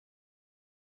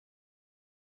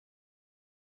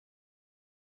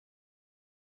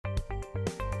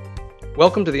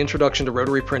Welcome to the Introduction to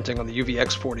Rotary Printing on the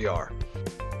UVx40R.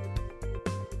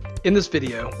 In this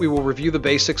video, we will review the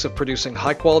basics of producing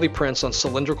high-quality prints on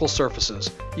cylindrical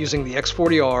surfaces using the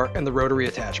X40R and the rotary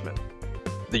attachment.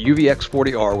 The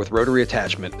UVx40R with rotary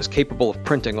attachment is capable of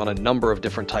printing on a number of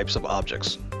different types of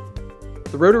objects.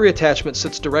 The rotary attachment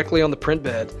sits directly on the print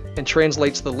bed and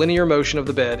translates the linear motion of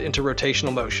the bed into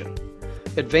rotational motion.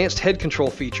 Advanced head control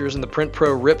features in the Print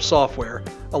Pro RIP software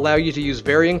allow you to use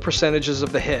varying percentages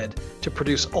of the head to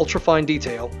produce ultrafine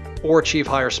detail or achieve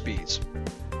higher speeds.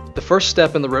 The first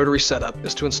step in the rotary setup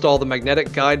is to install the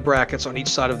magnetic guide brackets on each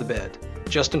side of the bed,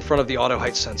 just in front of the auto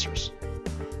height sensors.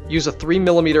 Use a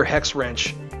 3mm hex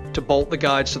wrench to bolt the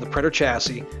guides to the printer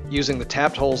chassis using the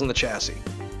tapped holes in the chassis.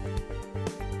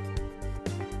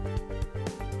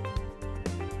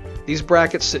 These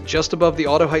brackets sit just above the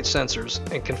auto height sensors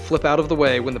and can flip out of the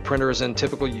way when the printer is in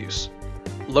typical use.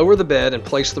 Lower the bed and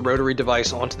place the rotary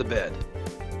device onto the bed.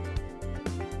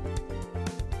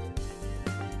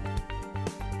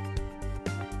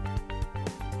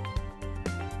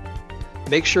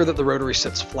 Make sure that the rotary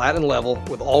sits flat and level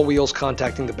with all wheels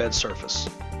contacting the bed surface.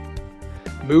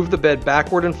 Move the bed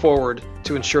backward and forward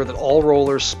to ensure that all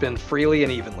rollers spin freely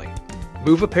and evenly.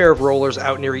 Move a pair of rollers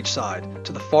out near each side,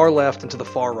 to the far left and to the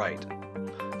far right.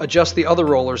 Adjust the other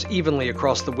rollers evenly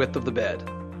across the width of the bed.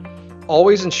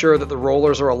 Always ensure that the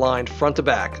rollers are aligned front to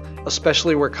back,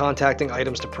 especially where contacting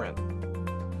items to print.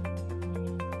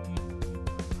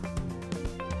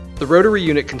 The rotary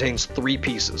unit contains 3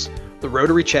 pieces: the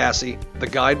rotary chassis, the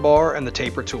guide bar, and the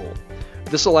taper tool.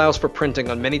 This allows for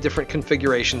printing on many different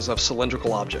configurations of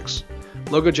cylindrical objects.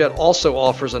 LogoJet also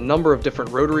offers a number of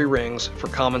different rotary rings for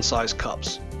common size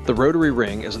cups. The rotary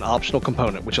ring is an optional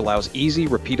component which allows easy,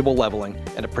 repeatable leveling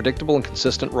and a predictable and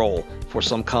consistent roll for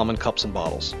some common cups and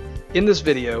bottles. In this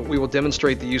video, we will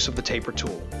demonstrate the use of the taper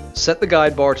tool. Set the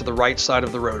guide bar to the right side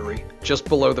of the rotary, just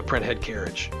below the print head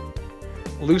carriage.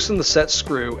 Loosen the set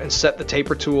screw and set the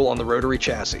taper tool on the rotary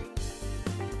chassis.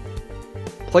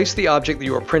 Place the object that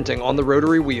you are printing on the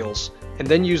rotary wheels, and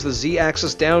then use the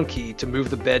Z-axis down key to move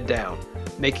the bed down,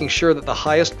 making sure that the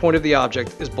highest point of the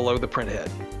object is below the print head.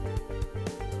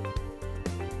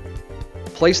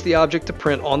 Place the object to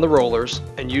print on the rollers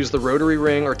and use the rotary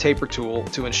ring or taper tool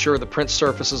to ensure the print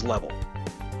surface is level.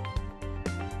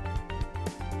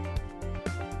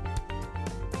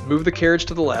 Move the carriage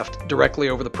to the left, directly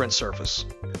over the print surface.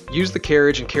 Use the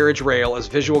carriage and carriage rail as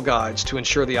visual guides to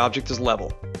ensure the object is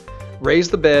level. Raise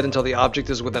the bed until the object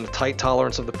is within a tight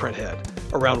tolerance of the print head,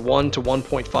 around 1 to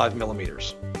 1.5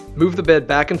 millimeters. Move the bed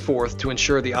back and forth to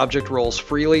ensure the object rolls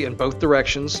freely in both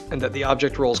directions and that the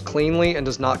object rolls cleanly and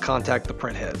does not contact the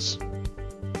print heads.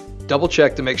 Double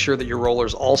check to make sure that your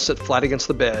rollers all sit flat against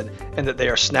the bed and that they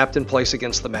are snapped in place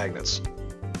against the magnets.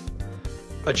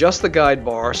 Adjust the guide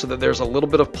bar so that there's a little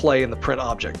bit of play in the print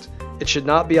object. It should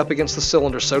not be up against the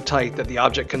cylinder so tight that the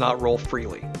object cannot roll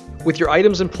freely. With your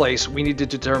items in place, we need to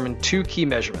determine 2 key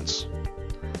measurements: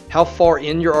 how far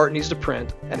in your art needs to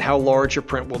print and how large your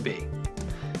print will be.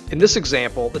 In this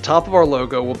example, the top of our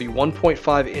logo will be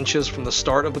 1.5 inches from the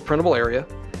start of the printable area,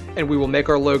 and we will make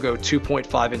our logo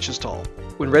 2.5 inches tall.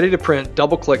 When ready to print,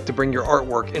 double-click to bring your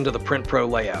artwork into the Print Pro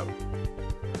layout.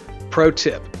 Pro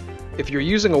tip: if you're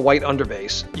using a white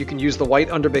underbase, you can use the white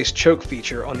underbase choke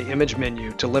feature on the image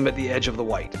menu to limit the edge of the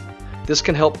white. This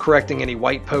can help correcting any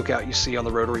white pokeout you see on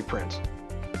the rotary print.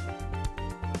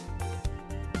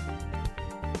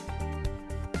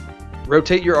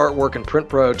 Rotate your artwork in Print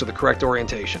Pro to the correct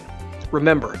orientation.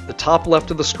 Remember, the top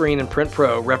left of the screen in Print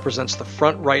Pro represents the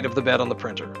front right of the bed on the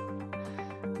printer.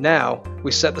 Now,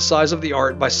 we set the size of the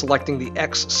art by selecting the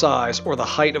X size or the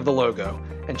height of the logo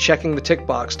and checking the tick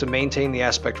box to maintain the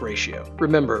aspect ratio.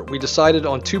 Remember, we decided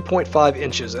on 2.5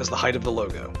 inches as the height of the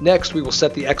logo. Next, we will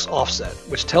set the X offset,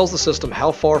 which tells the system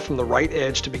how far from the right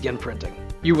edge to begin printing.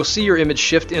 You will see your image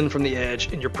shift in from the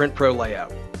edge in your Print Pro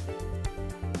layout.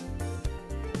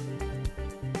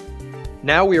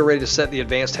 Now we are ready to set the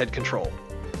advanced head control.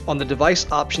 On the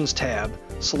Device Options tab,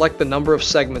 select the number of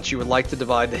segments you would like to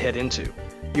divide the head into.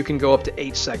 You can go up to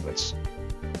 8 segments.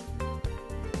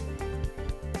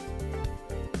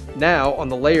 Now, on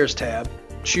the Layers tab,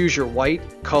 choose your white,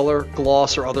 color,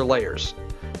 gloss, or other layers.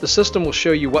 The system will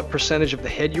show you what percentage of the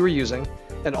head you are using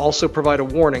and also provide a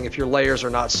warning if your layers are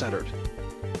not centered.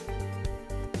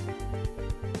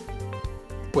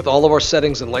 With all of our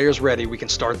settings and layers ready, we can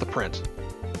start the print.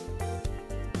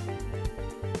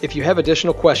 If you have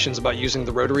additional questions about using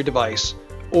the rotary device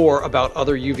or about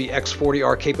other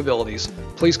UVx40R capabilities,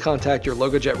 please contact your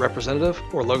LogoJet representative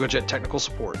or LogoJet technical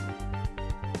support.